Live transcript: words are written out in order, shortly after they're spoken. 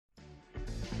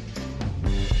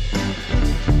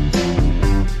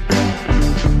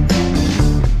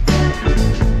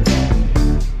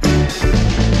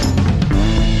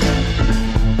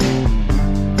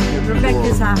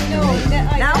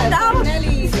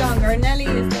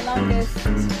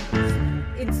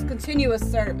continuous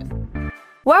service.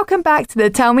 Welcome back to the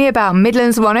Tell Me About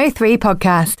Midlands 103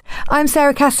 podcast. I'm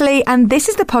Sarah Castley, and this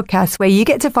is the podcast where you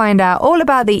get to find out all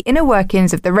about the inner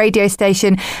workings of the radio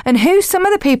station and who some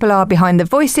of the people are behind the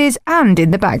voices and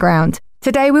in the background.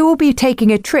 Today we will be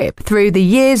taking a trip through the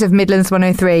years of Midlands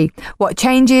 103, what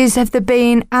changes have there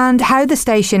been and how the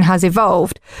station has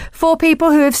evolved. For people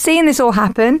who have seen this all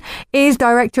happen is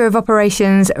Director of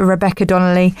Operations Rebecca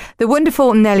Donnelly, the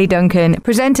wonderful Nelly Duncan,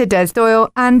 presenter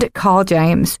Doyle and Carl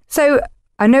James. So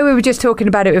I know we were just talking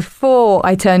about it before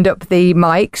I turned up the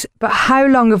mics, but how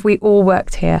long have we all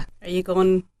worked here? Are you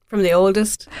going from the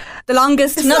oldest? The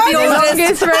longest, not the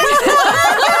oldest.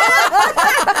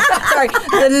 Sorry,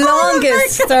 the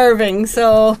longest serving.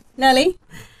 So, Nelly?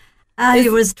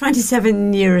 It was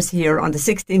 27 years here on the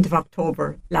 16th of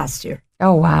October last year.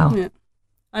 Oh, wow. Yeah.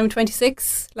 I'm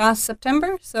 26 last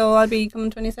September, so I'll be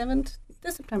coming 27th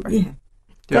this September. Yeah,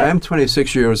 I'm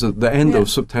 26 years at the end of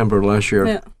September last year.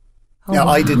 Yeah. Oh, yeah,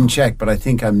 wow. I didn't check, but I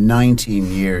think I'm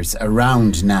 19 years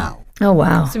around now. Oh,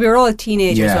 wow. So we were all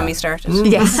teenagers when we started.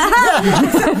 Yes.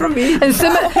 From me. And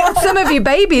some of you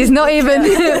babies not even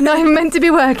meant to be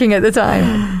working at the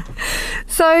time.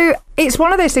 So it's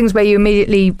one of those things where you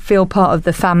immediately feel part of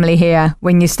the family here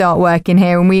when you start working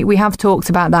here. And we have talked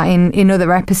about that in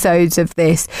other episodes of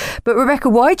this. But Rebecca,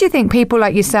 why do you think people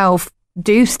like yourself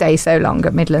do stay so long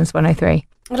at Midlands 103?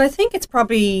 Well, I think it's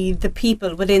probably the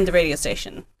people within the radio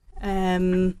station.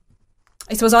 I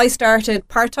suppose I started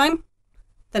part-time,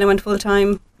 then I went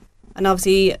full-time, and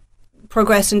obviously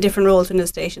progressed in different roles in the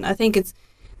station. I think it's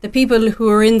the people who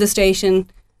are in the station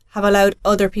have allowed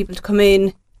other people to come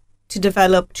in, to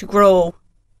develop, to grow,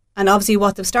 and obviously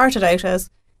what they've started out as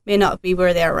may not be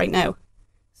where they are right now.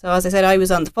 So as I said, I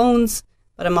was on the phones,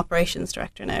 but I'm operations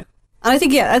director now. And I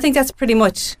think that's pretty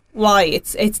much why.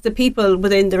 It's the people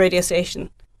within the radio station.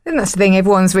 And that's the thing,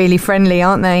 everyone's really friendly,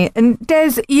 aren't they? And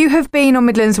Des, you have been on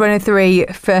Midlands 103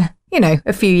 for,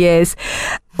 a few years.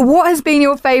 What has been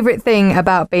your favourite thing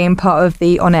about being part of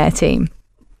the on-air team?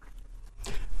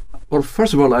 Well,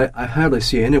 first of all, I hardly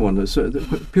see anyone.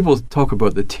 People talk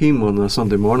about the team on a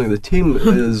Sunday morning. The team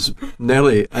is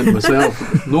Nelly and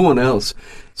myself, no one else.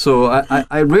 So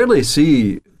I rarely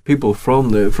see people from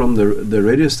the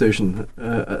radio station,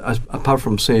 apart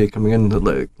from, say, coming in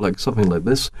like something like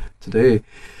this today.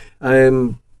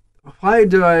 Why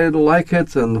do I like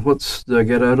it, and what do I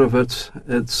get out of it?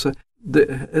 It's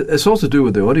all to do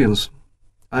with the audience.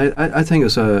 I think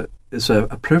it's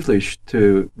a privilege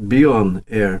to be on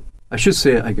air. I should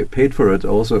say I get paid for it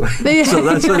also, so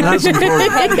that's important.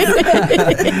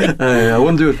 I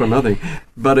wouldn't do it for nothing.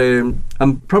 But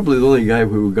I'm probably the only guy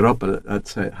who got up at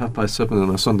 7:30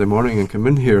 on a Sunday morning and come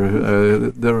in here.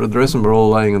 The rest of them are all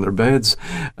lying in their beds,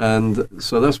 and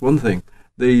so that's one thing.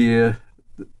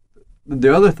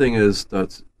 The other thing is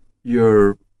that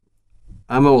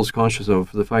I'm always conscious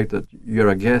of the fact that you're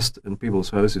a guest in people's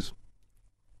houses.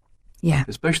 Yeah.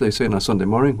 Especially, say, on a Sunday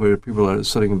morning where people are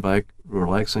sitting back,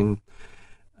 relaxing,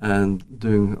 and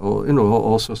doing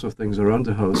all sorts of things around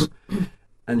the house.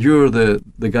 And you're the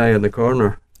guy in the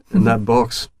corner in that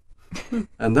box.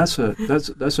 And that's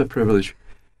a privilege.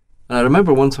 And I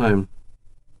remember one time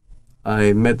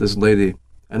I met this lady,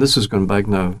 and this has gone back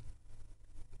now,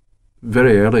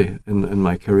 very early in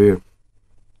my career.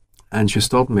 And she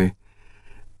stopped me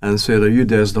and said, "Are you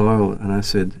Des Doyle?" And I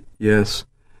said, "Yes."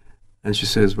 And she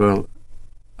says, "Well,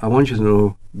 I want you to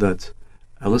know that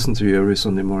I listen to you every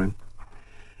Sunday morning.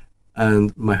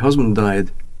 And my husband died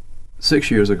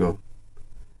 6 years ago,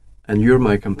 and you're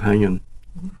my companion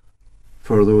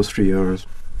for those 3 hours."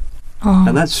 Oh.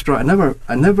 And that's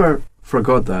I never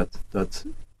forgot that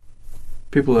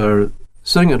people are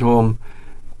sitting at home,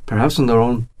 perhaps on their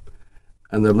own,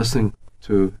 and they're listening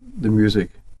to the music,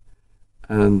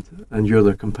 and you're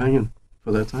their companion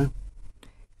for that time.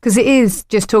 Because it is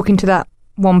just talking to that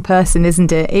one person,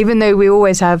 isn't it? Even though we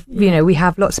always have, we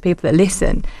have lots of people that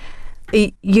listen,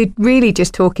 you're really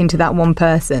just talking to that one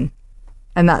person,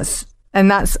 and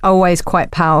that's always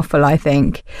quite powerful, I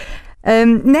think.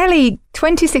 Nelly,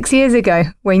 26 years ago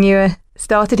when you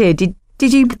started here, did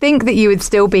you think that you would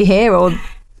still be here? Or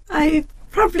I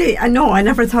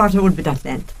never thought it would be that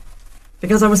length,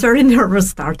 because I was very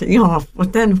nervous starting off.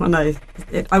 But then when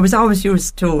I was always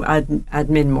used to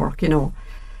admin work,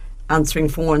 answering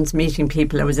phones, meeting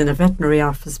people. I was in a veterinary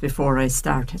office before I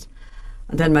started.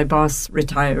 And then my boss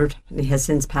retired, and he has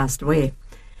since passed away.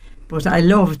 But I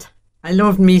loved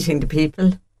meeting the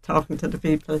people, talking to the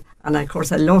people, and of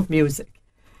course I love music.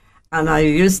 And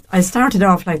I started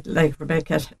off like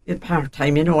Rebecca at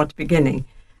part-time, at the beginning,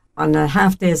 on a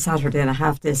half-day Saturday and a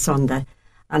half-day Sunday.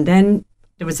 And then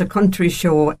there was a country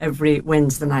show every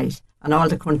Wednesday night. and all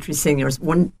the country singers.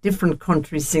 One different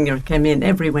country singer came in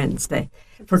every Wednesday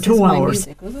for 2 hours.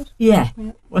 Music, was it? Yeah,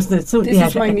 wasn't it? So This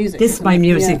is my music. This is my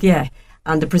music. Yeah.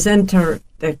 And the presenter,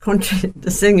 the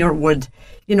singer would,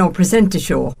 present the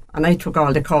show, and I took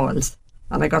all the calls,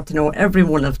 and I got to know every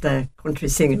one of the country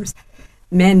singers,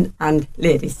 men and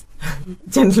ladies,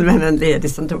 gentlemen and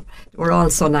ladies, and they were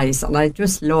all so nice, and I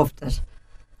just loved it.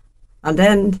 And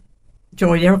then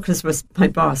Joe Yerkes was my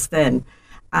boss then,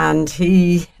 and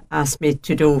he asked me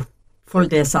to do full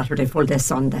day Saturday, full day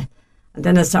Sunday. And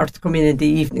then I started to come in the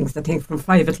evenings, I think from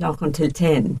 5 o'clock until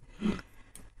 10.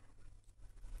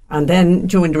 And then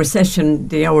during the recession,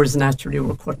 the hours naturally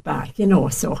were cut back,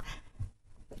 so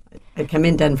I come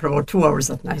in then for about 2 hours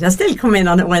at night. I still come in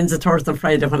on a Wednesday, Thursday,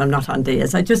 Friday when I'm not on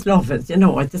days. I just love it,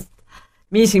 I just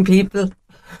meeting people.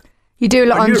 You do a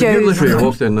lot on You Joe's. literally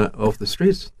walked in off the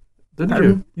streets, didn't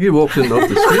you? You walked in off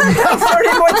the streets.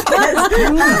 Very much,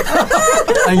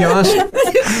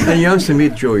 yes. and you asked to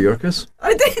meet Joe Yerkes,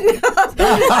 I didn't.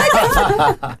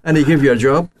 and he gave you a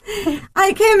job.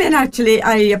 I came in actually,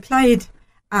 I applied,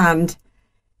 and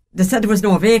they said there was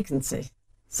no vacancy.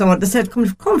 So they said,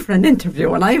 come for an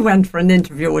interview. And I went for an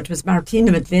interview. It was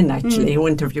Martina McLean, actually, who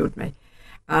interviewed me.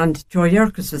 And Joe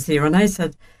Yerkes was here. And I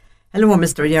said, hello,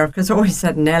 Mr. Yerkes. Oh, he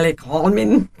said, Nelly, call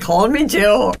me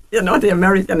Joe. The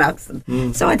American accent.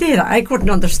 So I did. I couldn't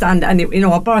understand any,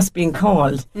 a boss being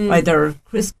called by their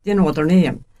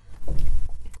name.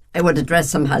 I would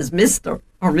address him as Mr.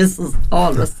 or Mrs.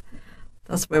 always.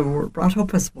 That's where we were brought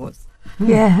up, I suppose.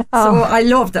 Yeah. So I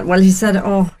loved it. Well, he said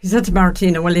to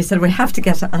Martina, we have to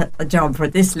get a job for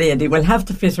this lady. We'll have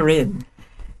to fit her in.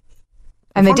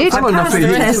 And they did. I passed the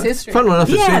test.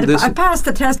 This. I passed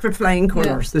the test with flying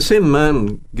colours. The same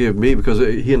man gave me, because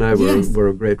he and I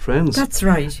were great friends. That's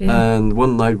right, yeah. And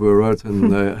one night we were out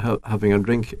and having a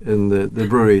drink in the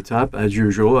brewery tap, as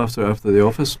usual, after the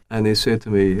office. And he said to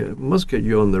me, I must get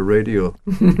you on the radio.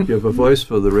 You have a voice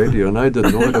for the radio. And I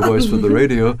didn't know I had a voice for the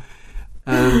radio.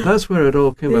 And that's where it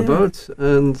all came about.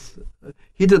 And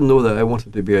he didn't know that I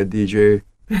wanted to be a DJ.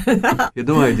 He had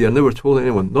no idea. I never told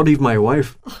anyone, not even my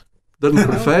wife. Didn't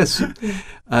confess.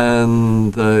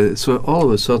 And so all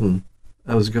of a sudden,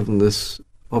 I was given this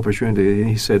opportunity. And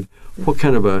he said, what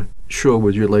kind of a show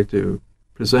would you like to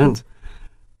present?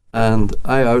 And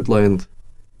I outlined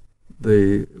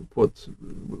what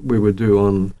we would do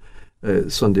on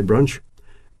Sunday brunch.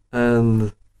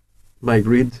 And Mike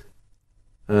agreed.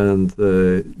 And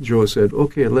Joe said,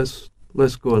 okay, let's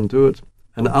go and do it.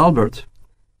 And Albert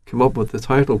came up with the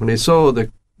title. When he saw the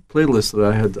playlist that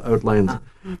I had outlined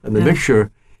and the mixture,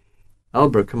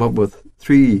 Albert came up with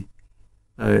 3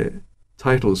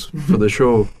 titles for the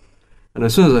show. And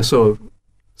as soon as I saw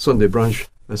Sunday Brunch,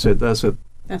 I said, that's it.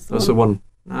 That's the one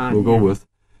we'll go with.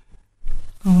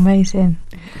 Oh, amazing.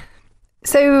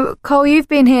 So, Cole, you've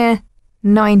been here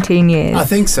 19 years. I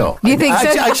think so. You think so?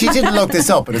 I actually didn't look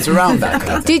this up, but it's around that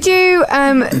kind of thing. Did you,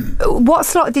 what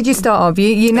slot did you start off?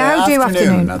 You now do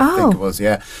afternoon. I think it was,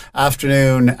 yeah.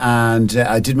 Afternoon, and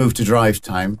I did move to drive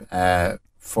time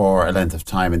for a length of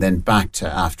time, and then back to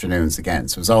afternoons again.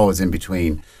 So it was always in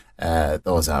between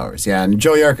those hours. Yeah, and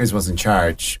Joe Yerkes was in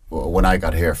charge when I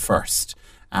got here first.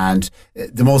 And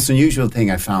the most unusual thing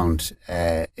I found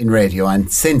in radio, and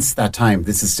since that time,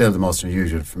 this is still the most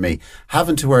unusual for me,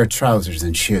 having to wear trousers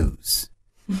and shoes.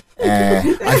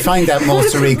 I find that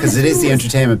most unreal because it is the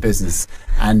entertainment business,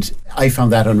 and I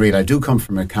found that unreal. I do come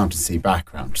from an accountancy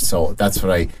background, so that's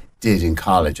what I did in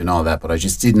college and all that, but I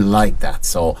just didn't like that.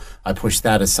 So I pushed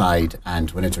that aside and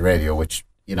went into radio, which,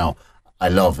 I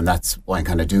love, and that's why I'm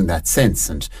kind of doing that since,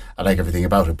 and I like everything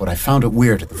about it. But I found it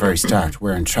weird at the very start,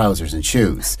 wearing trousers and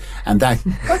shoes, and that.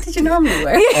 What did you normally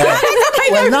wear?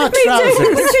 Well, not trousers.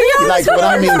 Like when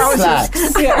I mean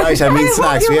slacks, right? I mean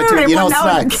slacks. We had to,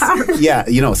 slacks.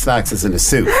 Yeah, slacks is in a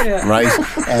suit, right?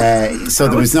 So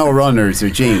there was no runners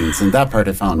or jeans, and that part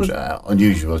I found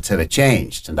unusual till it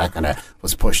changed, and that kind of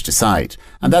was pushed aside,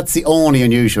 and that's the only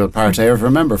unusual part I ever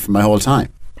remember from my whole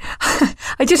time.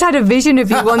 I just had a vision of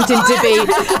you wanting to be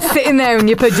sitting there in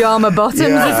your pyjama bottoms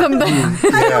or something.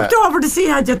 I looked over to see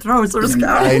how your trousers go.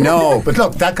 I know, but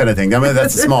look, that kind of thing. I mean,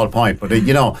 that's a small point, but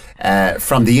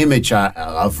from the image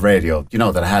of radio,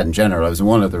 that I had in general, I was in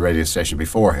one other radio station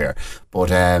before here,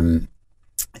 but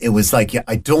it was like,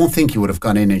 I don't think you would have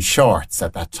gone in shorts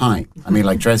at that time. I mean,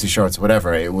 like dressy shorts or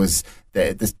whatever. It was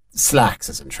the slacks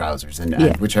as in trousers,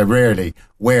 and which I rarely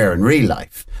wear in real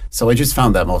life. So I just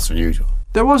found that most unusual.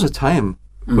 There was a time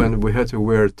when we had to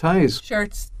wear ties.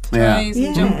 Shirts, ties,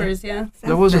 and jumpers,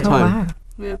 There was a time.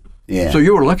 Wow. Yeah. So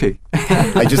you were lucky.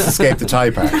 I just escaped the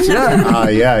tie part. Yeah.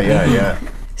 Yeah.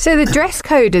 So the dress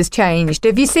code has changed.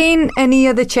 Have you seen any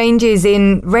other changes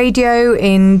in radio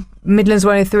in Midlands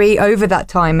 103 over that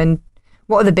time, and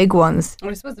what are the big ones?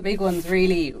 Well, I suppose the big ones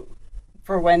really,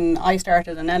 for when I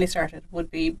started and Nelly started,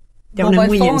 would be Down mobile in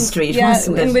William phones. Street, yeah,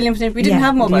 wasn't it? in William Street. We didn't Yeah,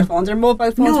 have mobile yeah. phones. Our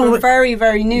mobile phones No, were very,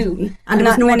 very new. And there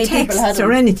was not no many people had texts them.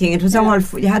 or anything. It was Yeah. all,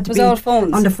 you had to It was be all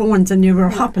phones. on the phones, and you were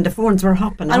hopping. The phones were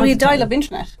hopping. And all we the had time. dial-up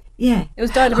internet. Yeah. It was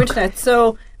dial-up internet.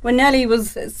 So when Nelly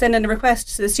was sending a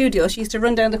request to the studio, she used to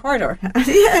run down the corridor. Yeah.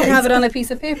 She'd have it on a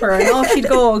piece of paper, and off she'd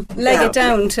go, leg it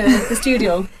down to the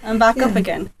studio and back up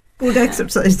again. Good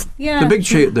exercise. Yeah.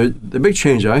 The big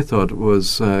change I thought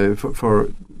was for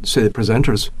say the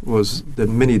presenters was the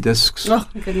mini discs. Oh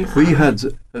my goodness.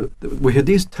 We had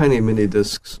these tiny mini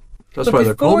discs. That's But why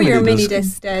they're before called your mini mini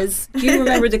discs. disc, Des, do you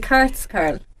remember the carts,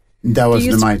 Carl? That wasn't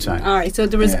used in to- my time. All right, so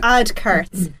there was Yeah. ad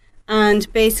carts,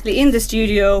 and basically in the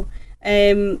studio,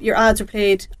 your ads were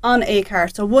played on a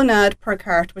cart, so one ad per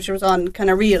cart, which was on kind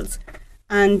of reels,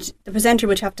 and the presenter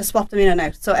would have to swap them in and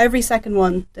out. So every second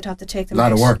one, they'd have to take A them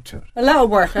lot out. of work to it. A lot of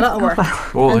work.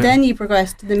 Oh, And yeah. then you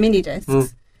progressed to the mini discs.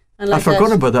 Mm. And I forgot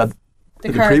that, about that. the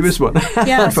The carts. previous one.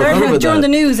 Yeah, I so forgot about during that. the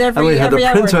news And every we had a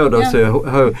hour. printout of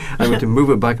yeah. how I had to move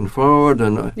it back and forward,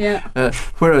 and Yeah.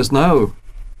 whereas now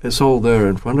it's all there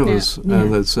in front of Yeah. us,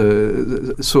 and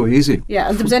it's so easy. Yeah,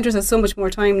 and the presenters have so much more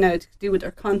time now to do with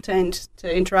their content,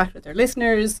 to interact with their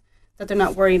listeners, that they're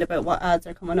not worrying about what ads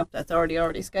are coming up that's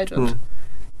already scheduled. Mm.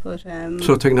 But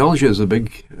So technology is a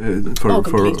big for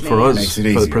completely, for yeah. us, Makes it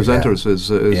for the easier, presenters is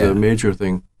Yeah. a major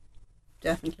thing.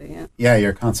 definitely, yeah. Yeah,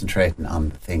 you're concentrating on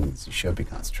the things you should be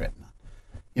concentrating on.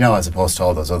 You know, as opposed to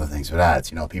all those other things with ads.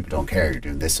 You know, people don't care you're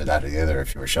doing this or that or the other.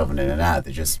 If you were shoving in an ad,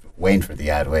 they just wait for the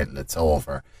ad, wait till it's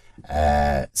over.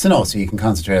 So you can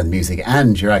concentrate on the music,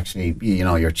 and you're actually, you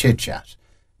know, your chit chat.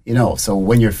 You know, so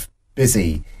when you're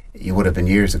busy, you would have been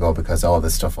years ago because all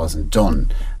this stuff wasn't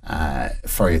done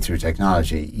for you through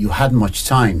technology. You hadn't much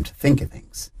time to think of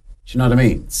things. Do you know what I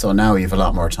mean? So now you have a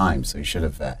lot more time. So you should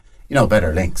have,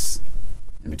 better links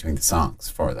in between the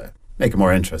songs make it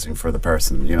more interesting for the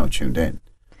person, tuned in.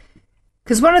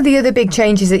 Because one of the other big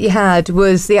changes that you had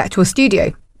was the actual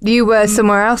studio. You were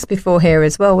somewhere else before here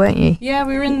as well, weren't you? Yeah,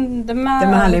 we were in the Mall. The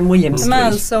Mall in William The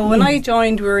Mall. Street. So when I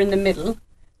joined, we were in the middle.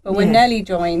 But when Yeah. Nelly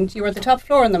joined, you were at the top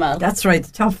floor in the Mall. That's right,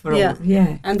 the top floor. Yeah.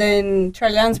 Yeah. And then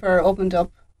Charlie Lansbury opened up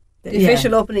the Yeah.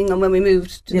 official opening when we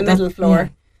moved to Yeah, the that- middle floor. yeah.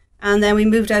 And then we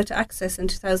moved out to Access in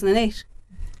 2008.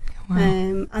 Wow.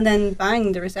 And then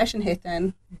bang, the recession hit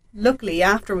then. Luckily,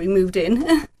 after we moved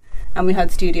in and we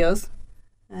had studios.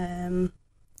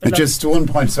 But Just one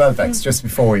point as well, Vex, just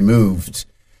before we moved,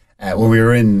 when we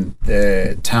were in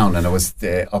the town and it was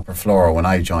the upper floor when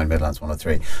I joined Midlands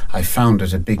 103, I found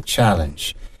it a big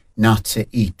challenge not to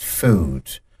eat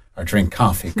food or drink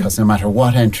coffee because no matter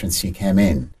what entrance you came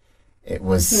in, it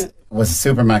was a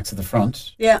Supermax at the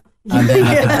front. yeah. And then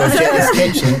at the Jenny's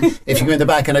Kitchen, if you go in the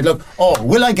back and I'd look,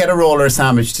 will I get a roll or a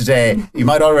sandwich today? You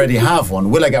might already have one.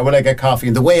 Will I get coffee?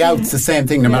 And the way out's the same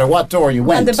thing, no matter what door you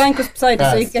went. And the bank was beside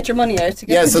us, so you Yes. could get your money out. To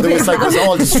get Yeah, so there was there's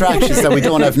all distractions that we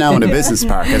don't have now in a business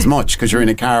park as much because you're in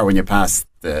a car when you pass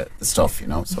the stuff,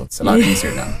 so it's a lot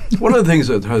easier now. One of the things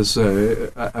that has,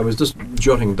 I was just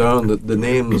jotting down the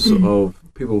names of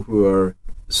people who are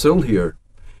still here.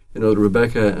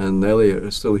 Rebecca and Nelly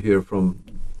are still here from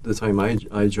the time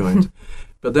I joined.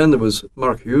 But then there was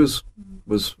Mark Hughes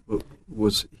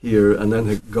was here and then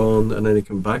had gone and then he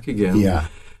came back again. Yeah.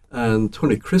 And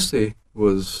Tony Christie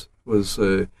was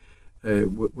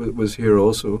here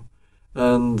also.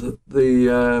 And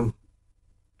the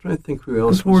trying to think who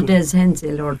else And poor was Des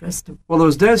Hensey, Lord rest him. Well, there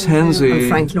was Des Hensey, And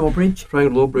Frank Lowbridge.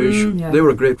 Frank Lowbridge. Yeah. They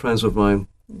were great friends of mine.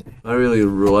 I really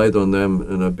relied on them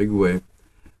in a big way.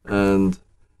 And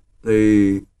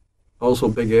they also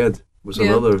Big Ed was Yeah.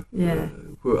 another. Yeah.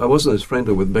 Who I wasn't as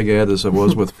friendly with Big Ed as I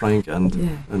was with Frank and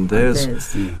Des.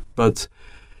 Des. But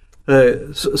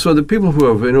so the people who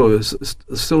have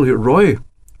still here.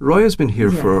 Roy has been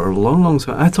here for a long, long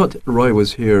time. I thought Roy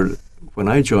was here when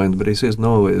I joined, but he says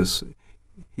no.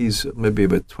 He's maybe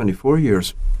about 24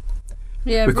 years.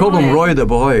 Yeah, We called him Roy the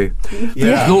Boy.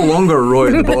 Yeah. He's no longer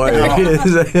Roy the Boy.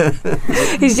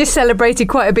 He's just celebrated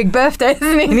quite a big birthday,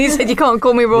 hasn't he? And he said, you can't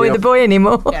call me Roy Yep. the Boy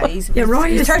anymore. Yeah, he's Roy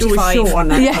he's used to do a 35. show on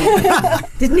that. Yeah.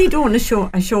 Didn't he do a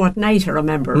show at night, I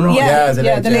remember? Roy? Yeah. the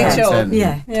The Late Show. 10,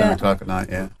 Yeah. 10 o'clock at night,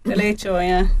 yeah. The Late Show,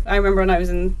 yeah. I remember when I was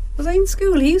in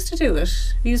school, he used to do it.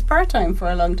 He was part-time for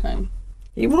a long time.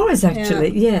 He was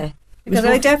actually, yeah. Because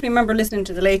I definitely remember listening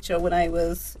to The Late Show when I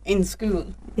was in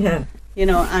school. Yeah.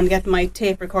 And getting my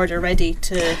tape recorder ready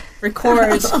to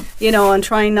record, and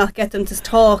try and not get them to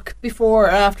talk before or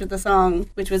after the song,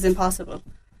 which was impossible.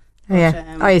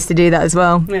 Yeah, I used to do that as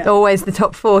well. Yeah. Always the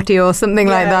top 40 or something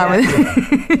like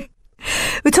that.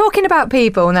 We're talking about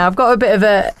people now. I've got a bit of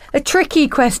a tricky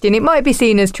question. It might be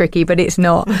seen as tricky, but it's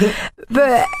not.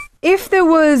 But if there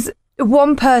was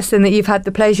one person that you've had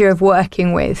the pleasure of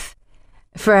working with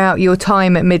throughout your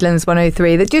time at Midlands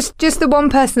 103, that just the one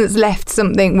person that's left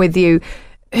something with you,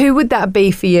 who would that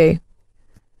be for you?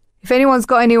 If anyone's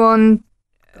got anyone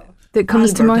that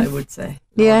comes to Albert, mind. I would say.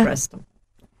 Yeah. Rest him.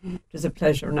 It was a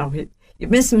pleasure. Now, you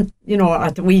miss him,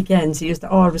 at the weekends. He used to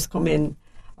always come in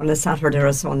on a Saturday or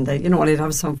a Sunday, and he'd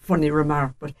have some funny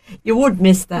remark. But you would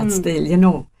miss that still,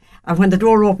 And when the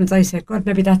door opens, I say, God,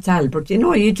 maybe that's Albert.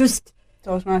 You just... It's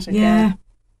automatic, yeah.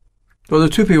 Well, the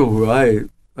two people who I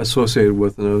associated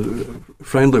with and I was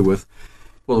friendly with,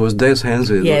 well, it was Des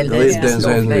Hensley. Yeah, the late Des, Des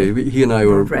Hensley. He and I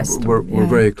were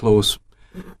very close,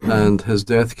 and his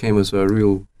death came as a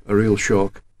real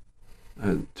shock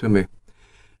to me.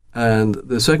 And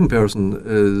the second person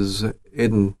is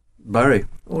Aidan Barry.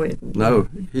 Oh, Aidan. Now,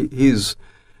 he's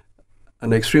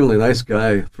an extremely nice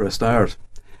guy for a start,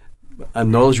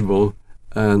 and knowledgeable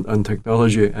and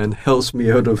technology, and helps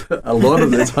me out of a lot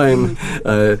of the time.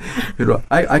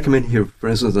 I come in here, for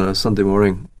instance, on a Sunday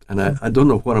morning, and I don't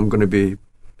know what I'm going to be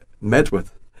met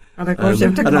with. And of course, you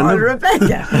have to call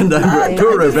Rebecca. And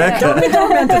poor Rebecca. Don't be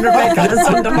tormenting Rebecca on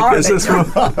Sunday morning. This is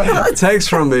a text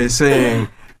from me saying,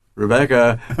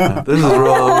 Rebecca, this is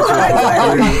wrong.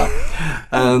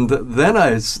 And then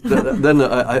I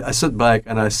sit back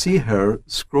and I see her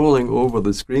scrolling over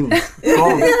the screen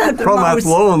from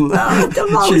Athlone.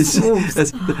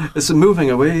 It's moving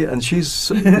away, and she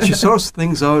sorts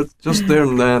things out just there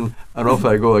and then, and off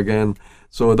I go again.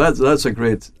 So that's a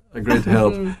great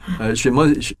help.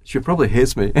 She probably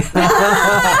hates me.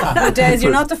 But Des,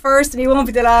 you're not the first, and you won't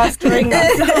be the last to ring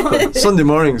us. Sunday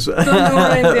mornings.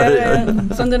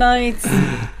 Sunday nights,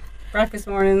 breakfast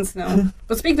mornings. No.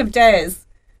 But speaking of Des,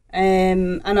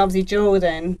 and obviously Joe,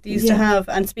 then they used to have,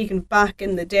 and speaking back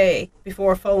in the day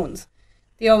before phones,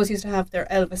 they always used to have their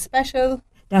Elvis special.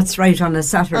 That's right, on a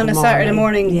Saturday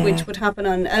morning, which would happen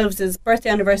on Elvis's birthday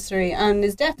anniversary and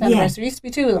his death anniversary. Used to be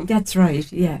two of them. That's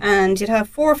right, yeah. And you'd have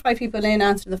 4 or 5 people in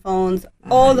answering the phones.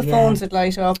 All the phones would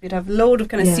light up. You'd have a load of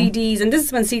kind of CDs, and this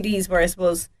is when CDs were, I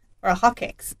suppose, were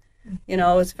hotcakes.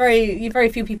 It's very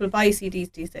few people buy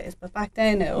CDs these days, but back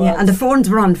then it was. Yeah, and the phones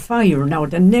were on fire now.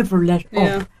 They never let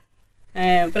up.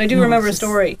 But I do remember a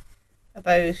story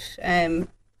about Des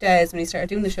when he started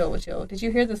doing the show with Joe. Did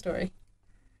you hear the story?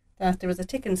 That there was a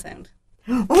ticking sound.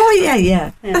 Oh,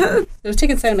 yeah. There was a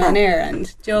ticking sound on air,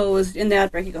 and Joe was in the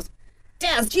ad break. He goes,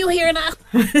 Des, do you hear that?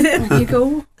 And you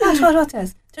go, what, Des?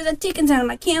 There's a ticking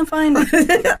sound, I can't find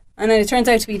it. And then it turns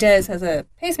out to be Des has a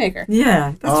pacemaker.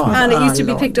 Yeah. And it used to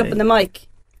be picked up in the mic.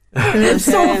 It's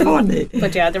so funny.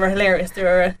 But yeah, they were hilarious. They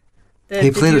were... He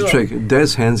played a trick.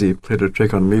 Des Hensley played a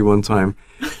trick on me one time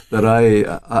that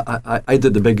I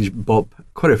did the big bop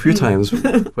quite a few times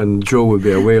when Joe would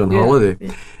be away on holiday.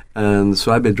 Yeah. And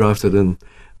so I'd be drafted in,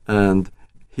 and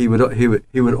he would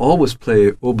always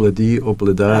play Obla Dee,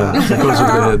 Obla Da because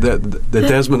of the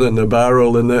Desmond in the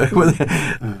barrel in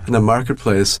the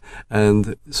marketplace,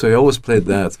 and so he always played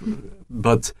that.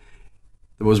 But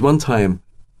there was one time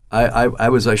I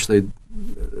was actually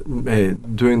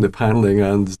doing the paneling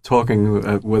and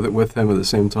talking with him at the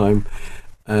same time,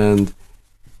 and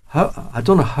I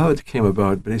don't know how it came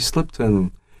about, but he slipped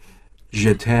in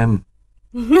Je t'aime.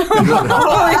 Oh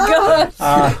my God!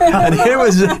 And here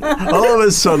was all of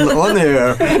a sudden on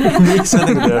air, me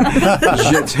sitting there,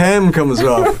 Je t'aime comes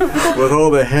off with all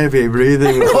the heavy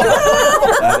breathing.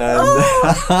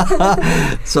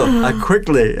 So I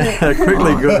quickly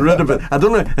got rid of it. I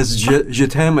don't know, has Je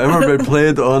t'aime ever been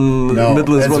played on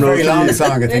Midlands 103? It's a very long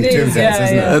song, I think, too, isn't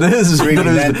it? It is. Really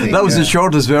lengthy, that was the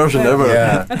shortest version ever.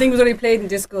 Yeah. I think it was only played in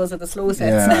discos at the slow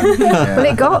sets. Well,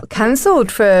 it got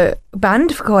cancelled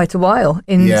banned for quite a while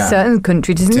in certain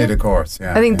countries, didn't it? Of course,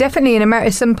 yeah. I think definitely in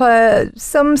America,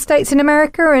 some states in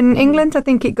America and England, I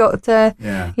think it got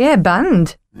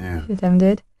banned. Yeah. Them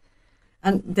did.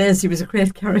 And Des, he was a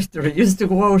great character. He used to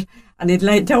go out and he'd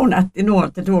lie down at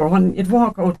the door when you'd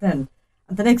walk out then.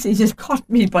 And the next thing he just caught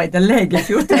me by the leg. If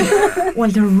you think,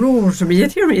 well, the roars from me,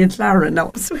 you'd hear me in Clara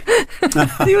now. So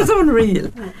he was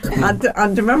unreal.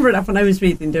 And remember that when I was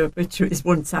reading the obituaries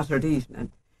one Saturday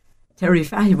evening, Terry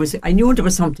Fahey I knew there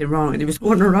was something wrong, and he was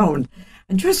going around.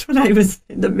 And just when I was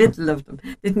in the middle of them,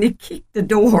 didn't he kick the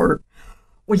door?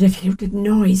 Well, you'd hear the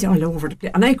noise all over the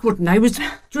place. And I couldn't. I was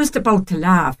just about to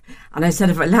laugh. And I said,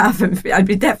 if I laugh, I'd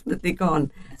be definitely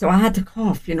gone. So I had to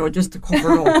cough, just to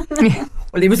cover up.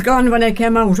 Well, he was gone when I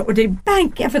came out. They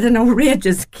gave it an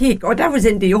outrageous kick. That was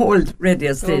in the old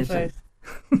radio station.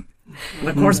 And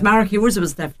of course, Mark Hughes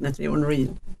was definitely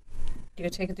unreal. You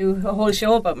could do a whole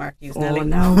show about Mark Hughes, Nelly. Oh,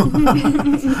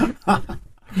 no.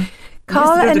 Carl,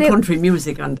 I used to do the any, country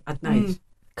music at night.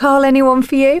 Carl, anyone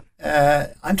for you?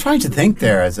 I'm trying to think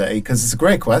there because it's a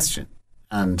great question.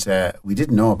 And we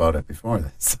didn't know about it before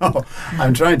this. So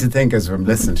I'm trying to think as I'm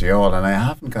listening to you all, and I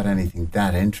haven't got anything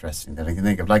that interesting that I can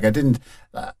think of. Like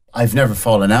I've never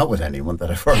fallen out with anyone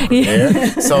that I've worked with here.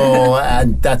 So,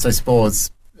 and that's, I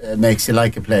suppose, makes you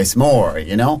like a place more,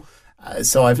 you know?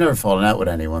 So I've never fallen out with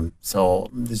anyone. So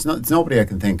there's nobody I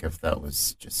can think of that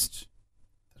was just,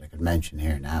 that I could mention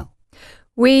here now.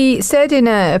 We said in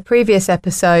a previous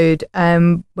episode,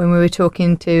 when we were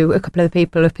talking to a couple of the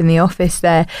people up in the office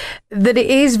there, that it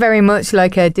is very much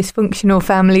like a dysfunctional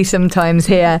family sometimes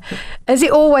here. Has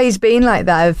it always been like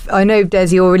that? I know,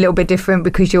 Des, you're a little bit different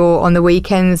because you're on the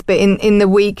weekends, but in the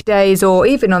weekdays or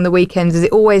even on the weekends, has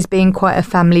it always been quite a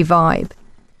family vibe?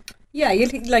 Yeah,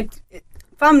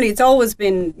 family, it's always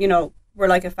been, we're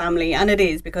like a family, and it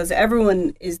is because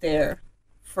everyone is there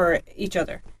for each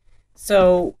other.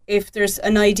 So if there's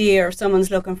an idea or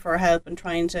someone's looking for help and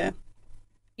trying to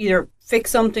either fix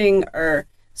something or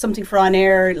something for on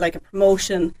air, like a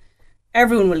promotion,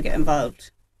 everyone will get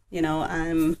involved,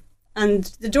 and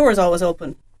the door is always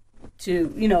open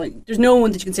to, there's no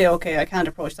one that you can say, okay, I can't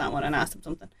approach that one and ask them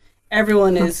something.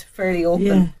 Everyone is fairly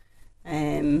open.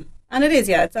 And it is,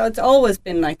 it's always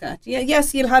been like that. Yeah,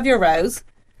 yes, you'll have your rows,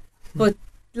 but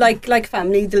like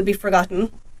family, they'll be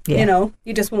forgotten. Yeah.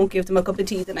 You just won't give them a cup of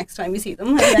tea the next time you see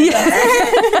them. But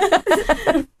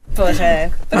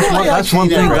that's one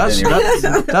thing.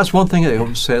 That's one thing that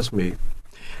upsets me.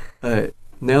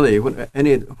 Nelly, when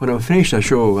I finished a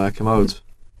show, I came out,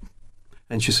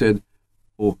 and she said,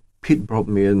 "Oh, Pete brought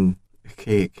me in a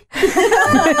cake."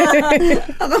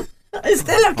 I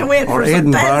still have to wait or for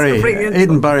some time to bring in.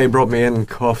 Aidan Barry brought me in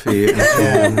coffee.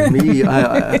 And me,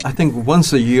 I think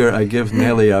once a year I give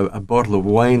Nelly a bottle of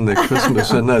wine at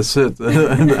Christmas, and that's it.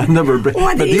 I never bring.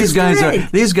 But these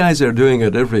guys are doing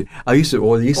it every. I used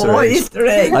to Easter eggs. Easter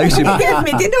egg. I used to. Do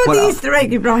you know the Easter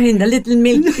egg you brought in? The little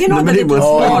milk. You know the little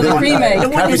small one. cream egg. The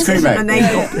one you sit in an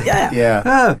egg up.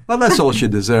 Yeah. Well, that's all she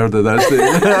deserved.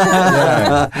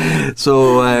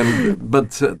 So,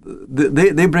 but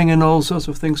they bring in all sorts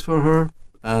of things for her,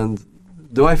 and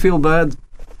do I feel bad?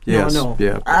 Yes. No.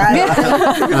 Yeah.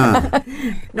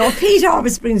 No, Pete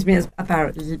always brings me a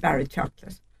little bar of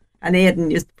chocolate, and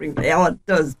Aidan used to bring me. Oh, it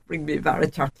does bring me a bar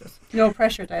of chocolate. No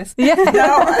pressure, Des.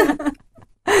 No.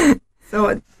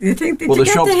 So you think that you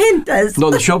get the hint, Des?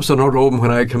 No, the shops are not open when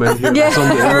I come in here on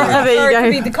Sunday. Or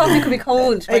the coffee could be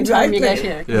cold by the time you get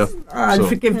here. Yeah. I'll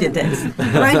forgive you, Des.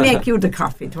 But I make you the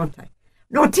coffee, don't I?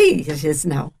 No, tea it is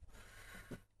now.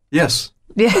 Yes.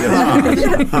 Yeah.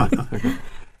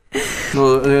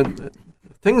 No,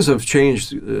 things have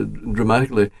changed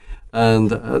dramatically,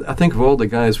 and I think of all the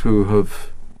guys who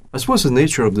have, I suppose, the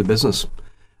nature of the business,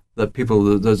 that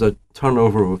there's a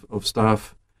turnover of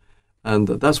staff, and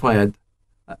that's why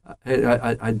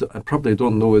I probably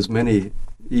don't know as many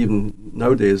even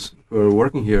nowadays who are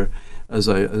working here as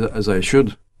I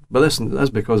should. But listen, that's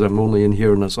because I'm only in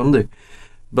here on a Sunday.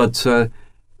 But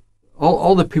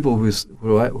all the people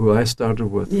who I started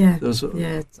with, it's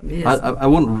amazing. I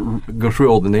won't go through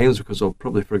all the names because I'll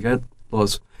probably forget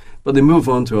lots, but they move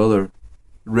on to other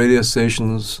radio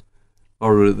stations,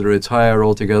 or they retire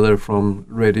altogether from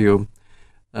radio,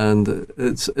 and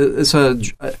I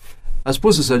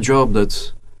suppose it's a job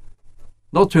that's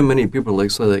not too many people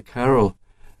like Carol,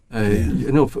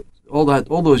 for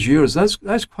all those years.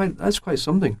 That's quite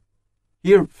something.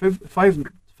 Here, five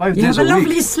you days have a week.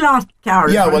 lovely slot,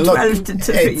 Carol. Yeah, well, look, 12 to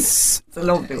 3. it's a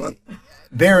lovely one.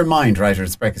 Bear in mind, right,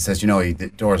 as Rebecca says,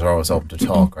 the doors are always open to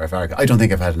talk. Or I don't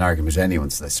think I've had an argument with anyone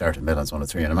since I started Midlands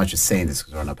 103, and I'm not just saying this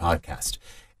because we're on a podcast.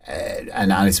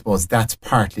 And I suppose that's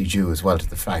partly due as well to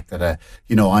the fact that,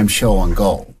 I'm show and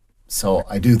go. So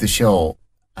I do the show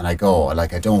and I go. I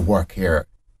don't work here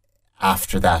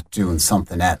after that doing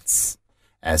something else.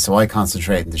 So I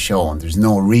concentrate on the show, and there's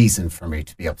no reason for me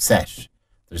to be upset.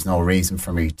 There's no reason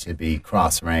for me to be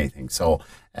cross or anything. So,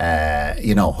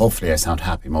 hopefully I sound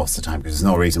happy most of the time because there's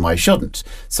no reason why I shouldn't.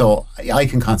 So I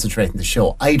can concentrate on the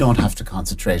show. I don't have to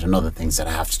concentrate on other things that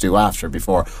I have to do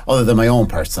before, other than my own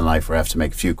personal life where I have to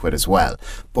make a few quid as well.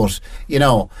 But,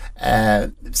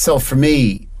 so for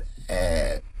me,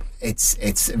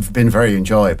 it's been very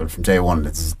enjoyable from day one.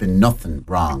 There's been nothing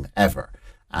wrong ever.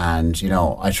 And,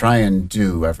 I try and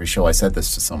do every show. I said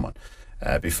this to someone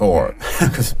before,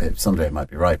 because someday it might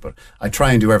be right, but I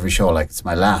try and do every show like it's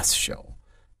my last show,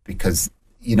 because,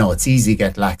 it's easy to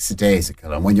get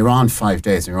lackadaisical. And when you're on 5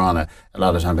 days, and you're on a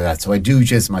lot of time like that. So I do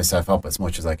jizz myself up as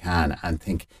much as I can and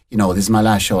think, this is my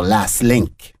last show, last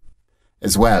link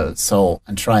as well. So,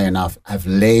 and try and not have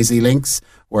lazy links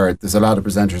where there's a lot of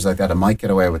presenters like that. I might get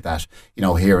away with that,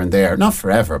 here and there. Not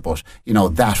forever, but,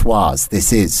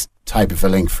 this is type of a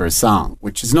link for a song,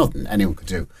 which is nothing anyone could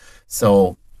do.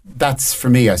 So that's, for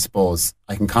me, I suppose,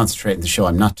 I can concentrate in the show.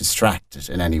 I'm not distracted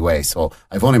in any way. So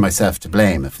I've only myself to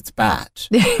blame if it's bad,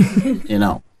 And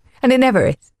it never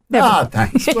is. Never. Ah,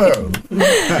 thanks. Well.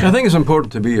 I think it's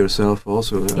important to be yourself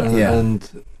also. Yeah.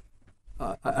 And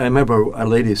I remember a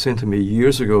lady saying to me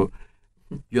years ago,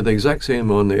 you're the exact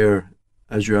same on the air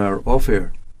as you are off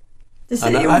air. They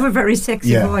say you have a very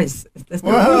sexy voice.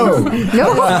 Whoa! No.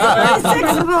 Very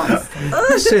sexy voice.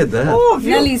 Who said that? Oh,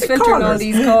 Nelly's filtering all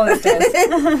these calls.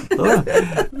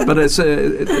 But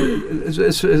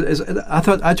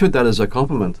I took that as a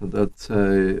compliment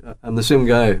that I'm the same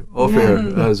guy off air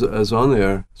as on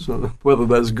air. So whether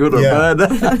that's good or bad,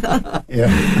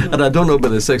 and I don't know about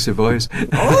the sexy voice.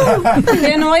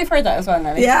 Yeah, no, I've heard that as well,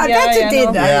 Nelly. Yeah, I bet you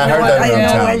did. Yeah, I heard that. I know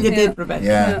Yeah. well you did, Rebecca.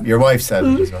 Yeah, your wife said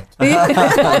it as well.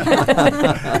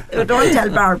 Don't tell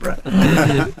Barbara.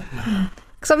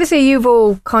 Because obviously you've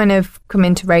all kind of come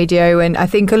into radio, and I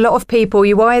think a lot of people,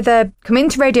 you either come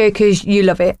into radio because you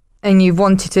love it and you've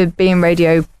wanted to be in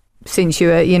radio since you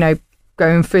were,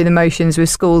 going through the motions with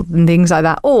school and things like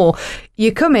that, or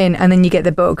you come in and then you get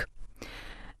the bug.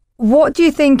 What do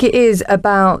you think it is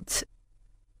about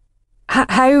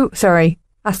sorry,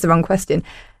 asked the wrong question.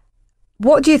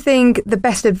 What do you think the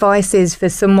best advice is for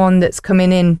someone that's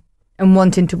coming in and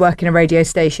wanting to work in a radio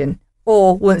station?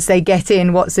 Or once they get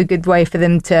in, what's a good way for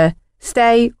them to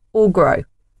stay or grow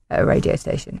at a radio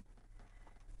station?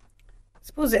 I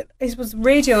suppose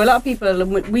radio, a lot of people,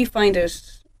 we find it,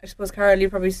 I suppose, Carol, you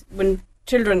probably, when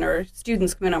children or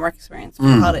students come in on work experience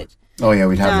from college. Oh yeah,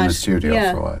 we'd have them in the studio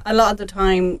for a while. A lot of the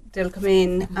time they'll come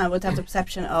in and would have the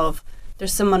perception of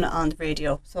there's someone on the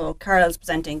radio. So Carol's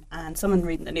presenting and someone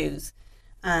reading the news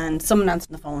and someone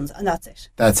answering the phones, and that's it.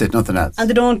 That's it, nothing else. And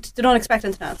they don't expect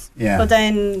anything else. Yeah. But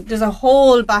then there's a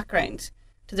whole background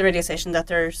to the radio station that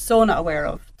they're so not aware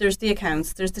of. There's the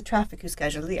accounts, there's the traffic who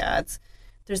schedule the ads,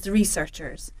 there's the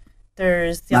researchers,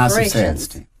 there's the Massive operations, sales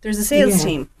team. There's a sales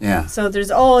team. Yeah. So there's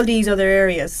all these other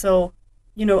areas. So,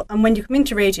 and when you come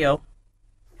into radio,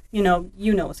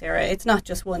 Sarah, it's not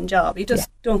just one job. You just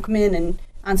don't come in and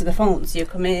answer the phones. You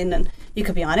come in and you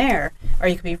could be on air, or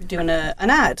you could be doing an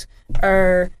ad,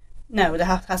 or no,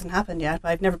 that hasn't happened yet. But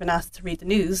I've never been asked to read the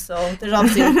news, so there's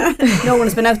obviously no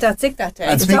one's been out that sick that day.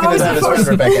 And speaking of that as well,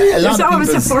 Rebecca, it's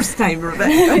always the first time,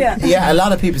 Rebecca. Yeah, a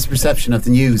lot of people's perception of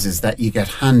the news is that you get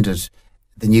handed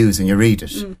the news and you read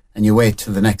it and you wait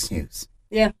till the next news.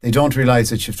 Yeah. They don't realise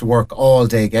that you have to work all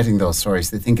day getting those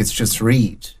stories. They think it's just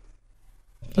read.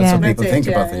 That's what people think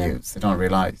about the news. They don't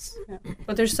realise. Yeah.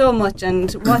 But there's so much, and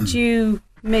what you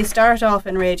may start off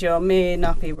in radio may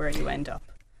not be where you end up.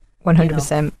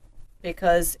 100%.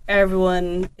 Because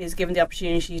everyone is given the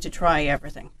opportunity to try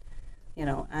everything,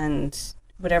 and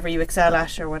whatever you excel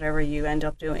at or whatever you end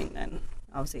up doing, then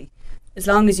obviously, as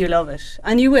long as you love it,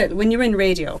 and you will, when you're in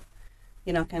radio,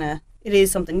 it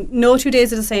is something. No 2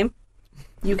 days are the same.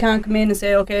 You can't come in and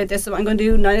say, okay, this is what I'm going to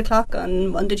do 9 o'clock on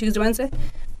Monday, Tuesday, Wednesday,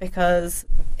 because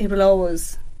it'll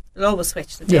always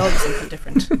switch. There'll always something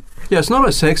different. Yeah, it's not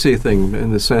a sexy thing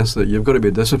in the sense that you've got to be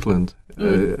disciplined.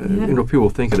 People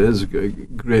think it is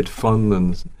great fun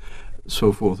and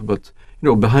so forth, but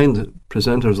behind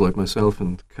presenters like myself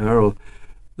and Carol,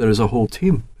 there is a whole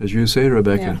team, as you say,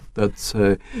 Rebecca. That's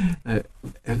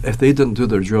if they didn't do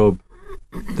their job,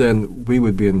 then we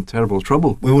would be in terrible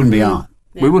trouble. We wouldn't be on.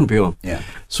 We wouldn't be on. Yeah.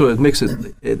 So it makes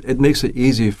it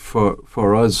easy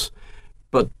for us.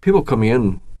 But people coming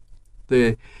in,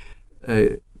 they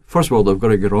first of all, they've got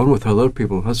to get on with other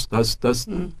people. That's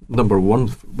number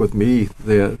one with me.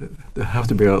 They have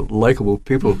to be likable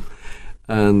people,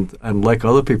 and like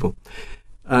other people,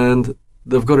 and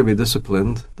they've got to be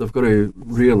disciplined. They've got to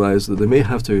realise that they may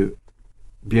have to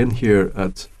be in here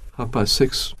at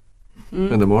 6:30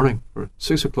 in the morning, or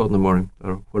 6 o'clock in the morning,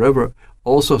 or whatever,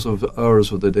 all sorts of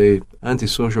hours of the day,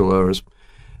 antisocial hours,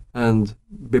 and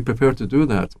be prepared to do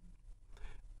that.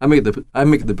 I make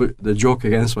the joke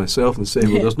against myself and say,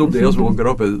 well, there's nobody else who will get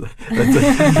up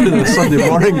at Sunday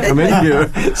morning and come in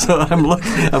here, so I'm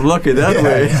lucky that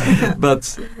way.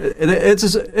 But it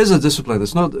is a discipline.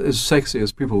 It's not as sexy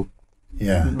as people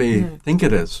may think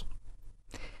it is.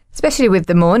 Especially with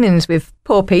the mornings, with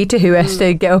poor Peter, who has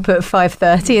to get up at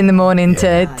 5:30 in the morning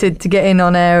to get in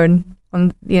on air and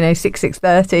on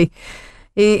 6:30.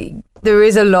 There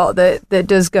is a lot that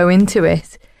does go into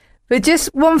it. But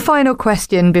just one final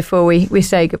question before we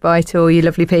say goodbye to all you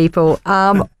lovely people.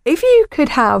 If you could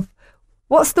have,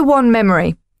 what's the one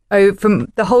memory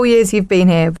from the whole years you've been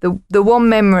here, the one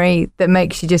memory that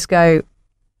makes you just go,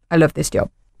 I love this job?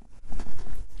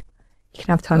 You can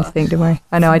have time to think, don't worry.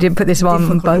 I know I didn't put this one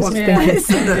on both. Yeah, it is.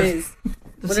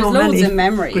 There's so loads many of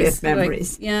memories. great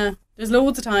memories. There's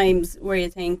loads of times where you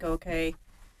think, okay,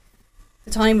 the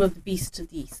time of the Beast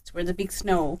of the East, where the big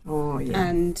snow. Oh, yeah.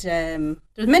 And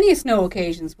there's many snow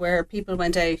occasions where people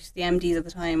went out, the MDs at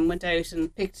the time went out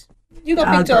and picked. You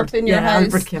got picked up in your house.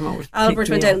 Albert came out.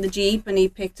 Albert went out in the Jeep and he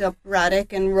picked up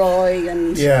Radek and Roy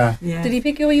and. Yeah. Did he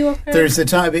pick you up? There's a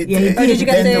time. Or did you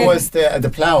get there was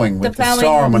the ploughing with the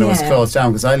storm when it was Yeah. closed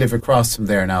down, because I live across from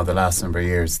there now the last number of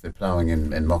years, the ploughing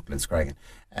in Mucklands, Scragan.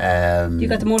 You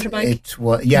got the motorbike? It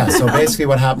was, yeah, so basically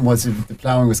what happened was the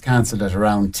ploughing was cancelled at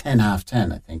around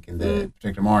 10:30, I think, in the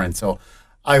particular morning. So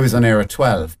I was on air at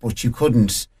 12, but you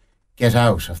couldn't get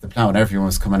out of the ploughing. Everyone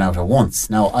was coming out at once.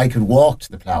 Now, I could walk to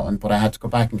the ploughing, but I had to go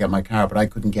back and get my car, but I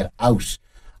couldn't get out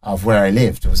of where I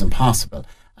lived. It was impossible.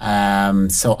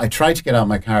 So I tried to get out of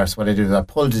my car. So what I did was I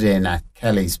pulled it in at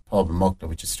Kelly's pub in Muckla,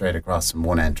 which is straight across from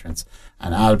one entrance.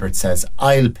 And Albert says,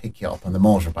 I'll pick you up on the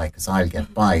motorbike because I'll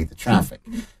get by the traffic.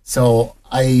 So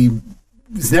I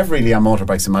was never really on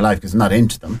motorbikes in my life because I'm not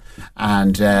into them.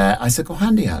 And I said, go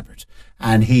handy, Albert.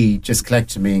 And he just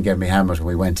collected me and gave me a helmet and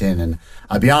we went in. And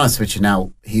I'll be honest with you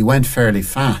now, he went fairly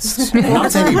fast. I'm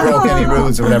not saying he broke any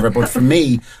rules or whatever, but for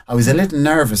me, I was a little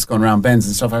nervous going around bends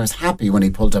and stuff. I was happy when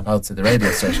he pulled up outside the radio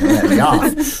station and let me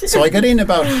off. So I got in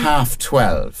about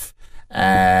 12:30.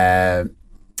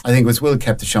 I think it was Will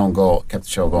kept the show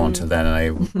going till then, and I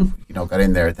got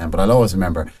in there then. But I'll always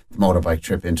remember the motorbike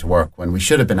trip into work when we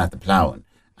should have been at the ploughing.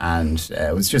 And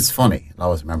it was just funny. I'll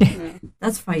always remember.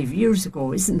 That's 5 years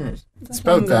ago, isn't it? It's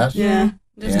about that. Yeah.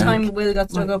 There's a time Will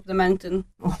got stuck up the mountain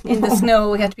in the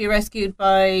snow. He had to be rescued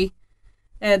by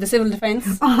the civil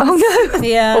defence. Oh no!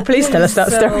 Yeah. Oh, please tell us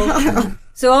that story.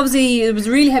 So obviously it was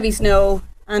really heavy snow,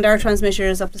 and our transmitter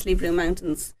is up the Sleep Blue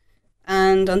Mountains.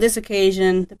 And on this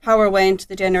occasion, the power went,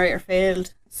 the generator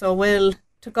failed. So Will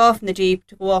took off in the Jeep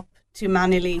to go up to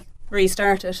manually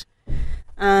restart it,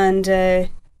 and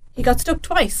he got stuck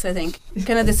twice, I think.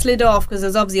 Kind of they slid off because it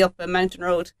was obviously up a mountain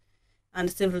road, and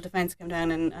the civil defence came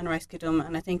down and rescued him.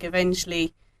 And I think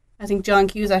eventually, John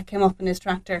Cusack came up in his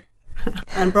tractor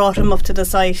and brought him up to the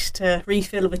site to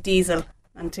refill with diesel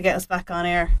and to get us back on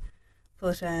air.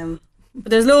 But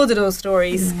there's loads of those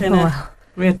stories.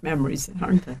 Great memories,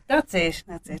 aren't they? That's it.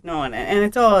 No, and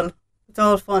it's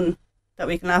all fun that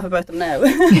we can laugh about them now.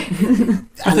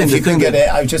 And if you can get it,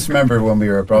 I just remember when we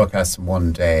were broadcasting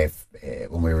one day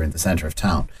when we were in the centre of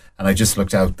town, and I just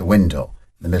looked out the window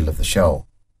in the middle of the show,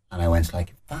 and I went like,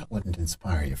 if that wouldn't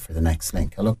inspire you for the next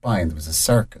link. I looked by and there was a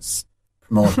circus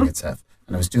promoting itself,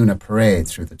 and I was doing a parade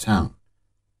through the town.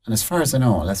 And as far as I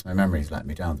know, unless my memory's let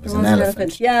me down, there was an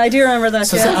elephant. Yeah, I do remember that.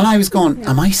 So, and I was going,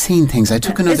 am I seeing things? I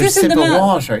took another sip of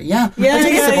water. Yeah, I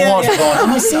took a sip of water going,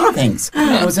 am I seeing things? And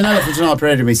there was an elephant and all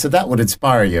parading me. So that would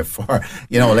inspire you for,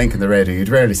 a link in the radio. You'd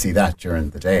rarely see that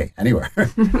during the day anywhere.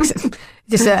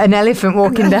 Just an elephant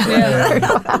walking down.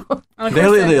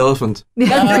 Nelly the elephant.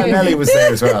 Nelly was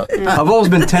there as well. I've always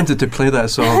been tempted to play that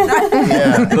song,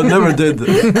 but never did.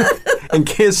 In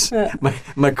case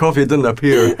my coffee didn't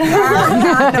appear.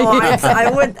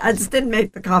 I'd still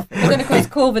make the coffee. But then of course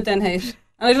COVID then hit.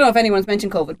 And I don't know if anyone's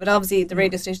mentioned COVID, but obviously the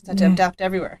radio stations had to adapt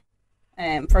everywhere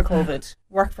for COVID.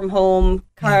 Work from home.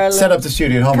 Carl set up the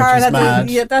studio at home, which was mad.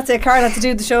 That's it. Carl had to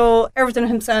do the show, everything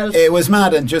himself. It was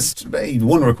mad, and just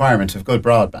one requirement of good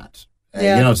broadband.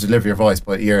 To deliver your voice,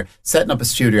 but you're setting up a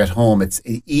studio at home. It's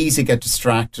easy to get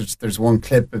distracted. There's one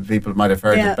clip that people might have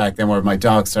heard it back then where my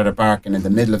dog started barking in the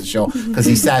middle of the show because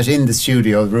he sat in the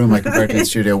studio, the room I converted in the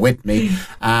studio with me,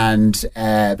 and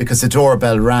because the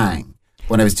doorbell rang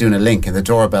when I was doing a link, and the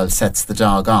doorbell sets the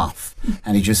dog off,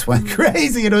 and he just went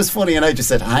crazy, and it was funny, and I just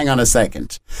said, hang on a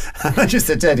second. And I just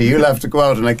said, Teddy, you'll have to go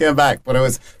out, and I came back, but it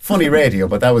was funny radio,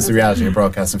 but that was the reality of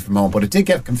broadcasting from home. But it did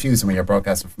get confusing when you're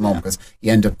broadcasting from home, because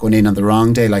you end up going in on the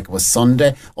wrong day, like it was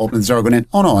Sunday, opening the door, going in,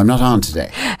 oh no, I'm not on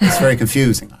today. It's very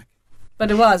confusing.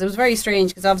 But it was very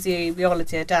strange, because obviously we all had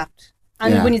to adapt.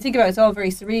 And when you think about it, it's all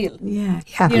very surreal. Yeah.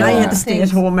 You I had to stay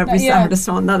at home every Saturday,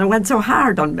 Sunday, and it went so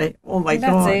hard on me. Oh my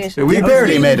God. It. We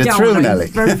barely made it through, Nelly.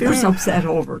 Very fierce upset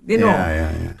over, We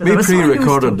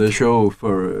pre-recorded the show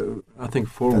for, I think,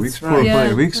 4 weeks, 4 or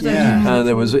 5 weeks. Yeah. And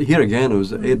it was, here again, it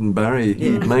was Aidan Barry.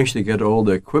 He managed to get all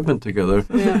the equipment together.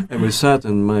 Yeah. And we sat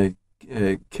in my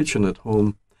kitchen at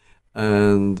home,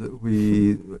 and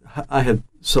I had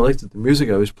selected the music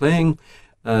I was playing,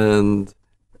 and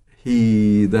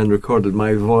he then recorded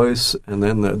my voice, and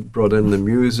then that brought in the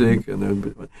music, and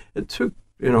then it took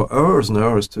hours and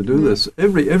hours to do this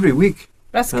every week.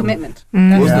 That's commitment.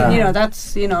 Yeah.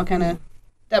 That's kind of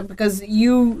that, because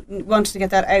you wanted to get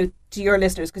that out to your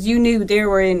listeners, because you knew they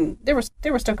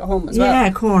were stuck at home as well. Yeah,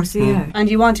 of course, yeah. And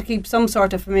you want to keep some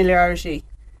sort of familiarity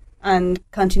and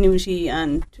continuity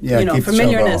and keep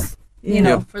familiarness,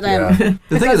 for them. Yeah.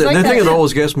 The thing that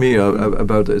always gets me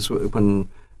about it is when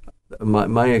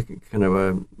my kind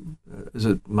of is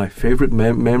it my favorite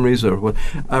memories or what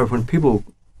are when people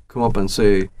come up and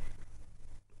say,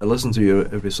 "I listen to you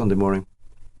every Sunday morning."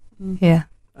 Yeah.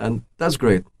 And that's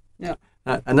great. Yeah.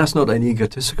 And that's not an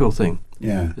egotistical thing.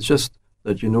 Yeah. It's just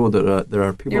that that there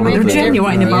are people You're out making there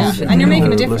genuine about it. and you're making a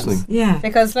who are difference. listening. Yeah.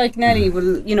 Because like Nelly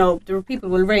will, there were people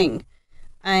will ring,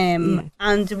 and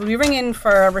will be ringing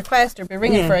for a request or be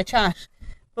ringing for a chat,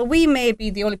 but we may be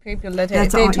the only people that they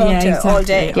talk to all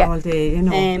day. All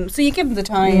day, So you give them the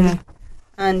time,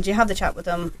 and you have the chat with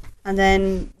them, and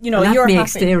then that you're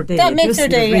makes happy. their day. That makes their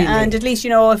day, Really. and at least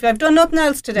if I've done nothing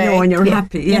else today, and you're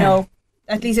happy.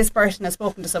 at least this person has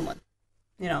spoken to someone,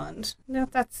 and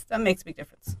that makes a big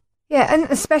difference. Yeah, and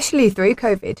especially through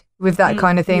COVID with that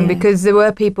kind of thing, Yeah. because there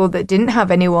were people that didn't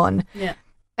have anyone. Yeah.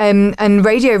 And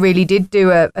radio really did do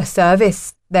a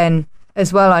service then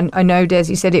as well. I know, Des,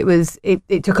 you said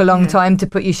it took a long time to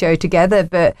put your show together,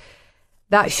 but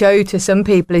that show to some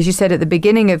people, as you said at the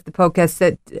beginning of the podcast,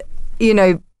 that,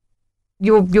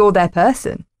 you're their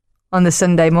person on the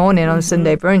Sunday morning, on the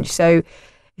Sunday brunch. So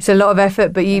it's a lot of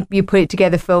effort, but you put it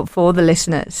together for the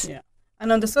listeners. Yeah.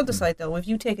 And on the other side, though, if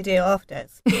you take a day off, Des,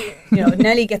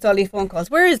 Nelly gets all these phone calls.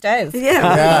 Where is Des?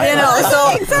 Yeah.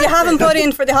 So you haven't put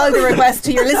in for the holiday request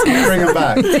to your listeners. Bring him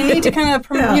back. So you need to kind of,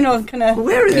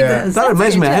 Where is Yeah. he? That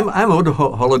reminds me, I'm out of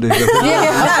holidays.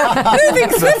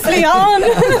 moving swiftly on.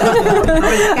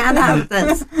 You can't have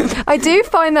this. I do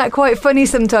find that quite funny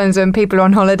sometimes when people are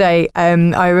on holiday.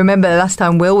 I remember the last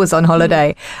time Will was on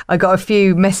holiday, I got a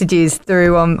few messages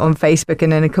through on Facebook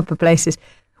and in a couple of places.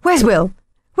 Where's Will?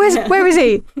 Where is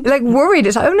he? Like worried.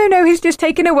 It's like, oh no, he's just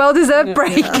taking a well-deserved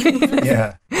break.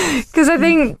 Yeah. Because I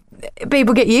think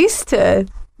people get used to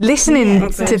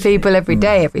listening to people every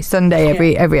day, every Sunday,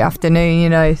 every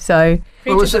afternoon. So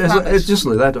Well, it's just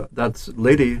like that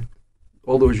lady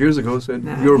all those years ago said,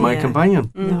 "You're my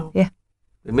companion." No. Yeah.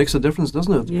 It makes a difference,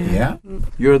 doesn't it? Yeah.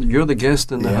 You're the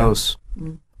guest in the Yeah. house,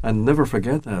 and never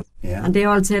forget that. Yeah. And they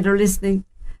all say they're listening.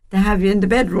 They have you in the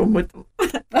bedroom with them.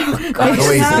 Don't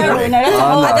go easy, Nelly. That's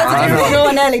a different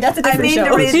show, Nelly. That's a I different mean show.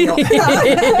 the radio.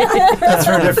 That's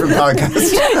for a different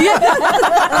podcast.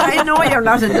 I know you're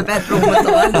not in the bedroom with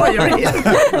them. I know you're here.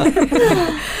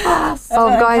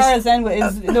 guys. Cara's then with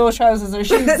his no trousers or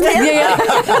shoes.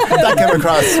 That came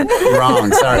across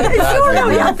wrong. Sorry. No,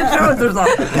 you had the trousers on.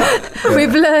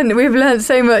 we've learned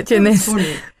so much in this.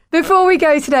 Funny. Before we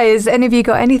go today, has any of you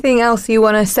got anything else you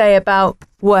want to say about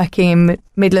working in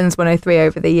Midlands 103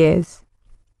 over the years?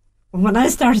 When I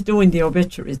started doing the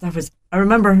obituaries, I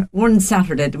remember one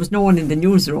Saturday, there was no one in the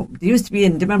newsroom. They used to be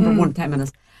in, do you remember 1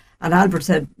 minutes? And Albert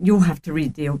said, you have to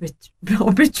read the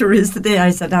obituaries today.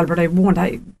 I said, Albert, I won't.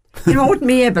 I wouldn't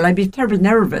be able. I'd be terribly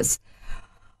nervous.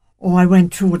 Oh, I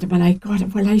went through them and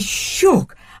I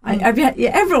shook.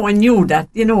 Everyone knew that,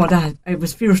 that I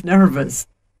was fierce nervous.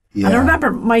 Yeah. And I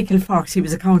remember Michael Fox, he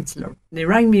was a counsellor, and he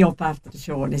rang me up after the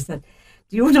show and he said,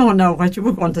 do you know now what you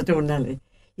were going to do, Nelly?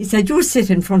 He said, you sit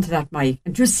in front of that mic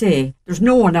and just say, there's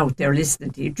no one out there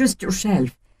listening to you, just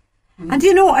yourself. And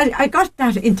I got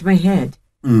that into my head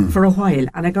for a while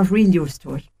and I got real used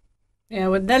to it. Yeah,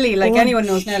 with Nelly, anyone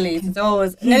knows Nelly,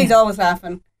 Nelly's always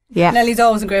laughing. Yeah. Nelly's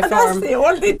always in great And form. that's the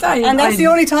only time. And that's the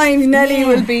only time Nelly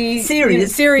will be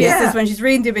Serious. serious is when she's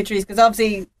reading the obituaries, because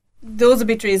obviously those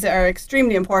obituaries are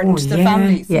extremely important to the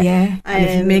families. Yeah. And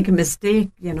if you make a mistake,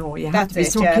 you have That's to be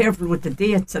it, so yeah. careful with the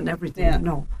dates and everything,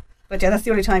 Yeah. But that's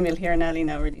the only time you'll hear Nelly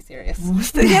now really serious.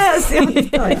 Yes, the only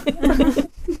time.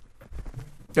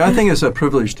 Yeah, I think it's a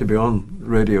privilege to be on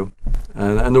radio,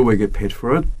 and I know we get paid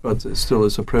for it, but it's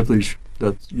a privilege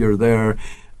that you're there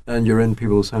and you're in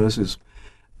people's houses.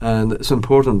 And it's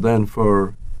important then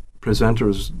for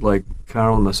presenters like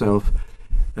Carol and myself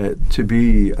to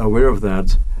be aware of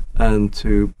that and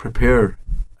to prepare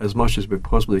as much as we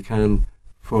possibly can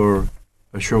for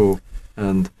a show,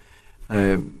 and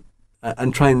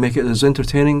try and make it as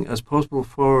entertaining as possible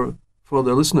for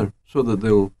the listener, so that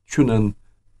they'll tune in.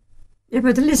 Yeah,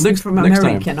 but the listeners from next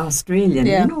America time. and Australia,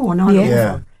 and all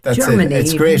Yeah, over. that's Germany, it.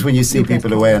 It's great when you see you get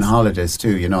people away on those. holidays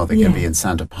too. They can be in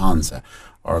Santa Ponsa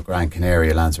or Gran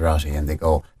Canaria, Lanzarote, and they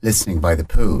go listening by the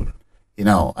pool. You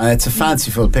know, and it's a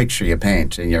fanciful picture you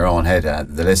paint in your own head.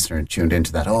 The listener tuned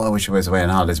into that. Oh, I wish I was away on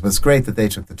holidays. But it's great that they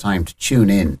took the time to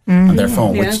tune in on their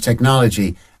phone, which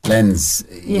technology lends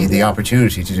you the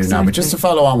opportunity to do now. But just to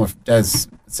follow on what Des was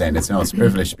saying, it's a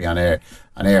privilege to be on air,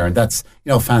 and that's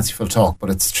fanciful talk,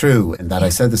 but it's true. In that I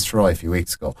said this to Roy a few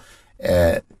weeks ago.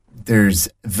 There's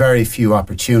very few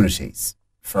opportunities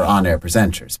for on-air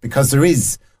presenters because there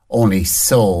is only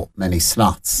so many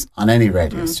slots on any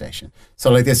radio station.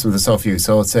 So like this one, there's so few.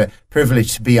 So it's a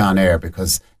privilege to be on air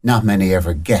because not many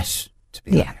ever get to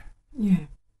be on air. Yeah.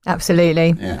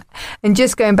 Absolutely. Yeah. And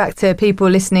just going back to people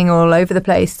listening all over the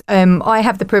place, I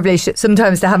have the privilege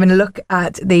sometimes to having a look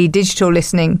at the digital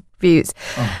listening views.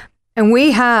 And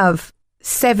we have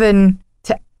 7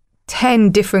 to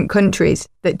 10 different countries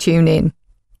that tune in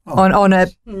on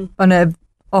a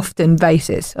often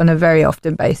basis, on a very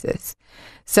often basis.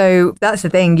 So that's the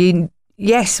thing.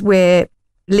 Yes, we're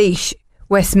Laois,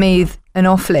 Westmeath and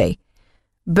Offaly,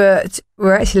 but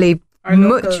we're actually Our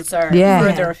locals are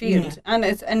further afield, and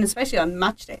especially on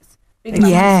match days, big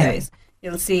match days,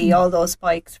 you'll see all those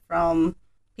spikes from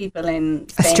people in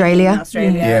Spain,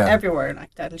 Australia, everywhere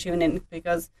like that'll tune in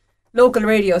because local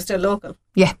radio is still local.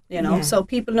 Yeah, so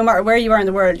people, no matter where you are in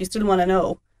the world, you still want to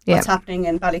know what's happening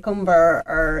in Ballycumber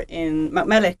or in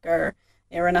Mountmellick or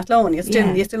in Athlone. You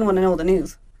still want to know the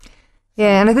news.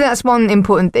 Yeah, and I think that's one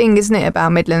important thing, isn't it,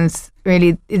 about Midlands,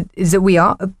 really, is that we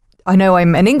are, I know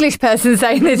I'm an English person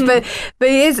saying this, but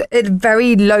it is a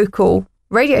very local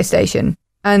radio station,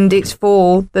 and it's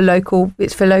for local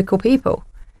people.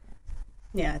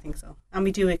 Yeah, I think so. And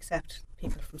we do accept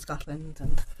people from Scotland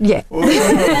and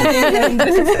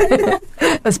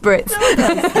us Brits.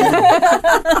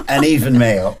 And even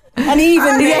Mayo.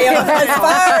 As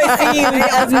far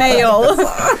as Mayo.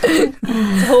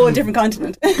 It's a whole different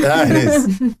continent. That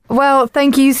is. Well,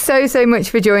 thank you so much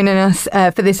for joining us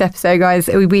for this episode, guys.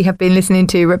 We have been listening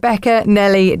to Rebecca,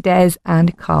 Nelly, Des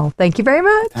and Carl. Thank you very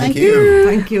much. Thank you.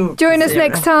 Thank you. Join us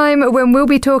next time when we'll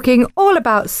be talking all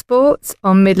about sports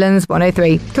on Midlands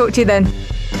 103. Talk to you then.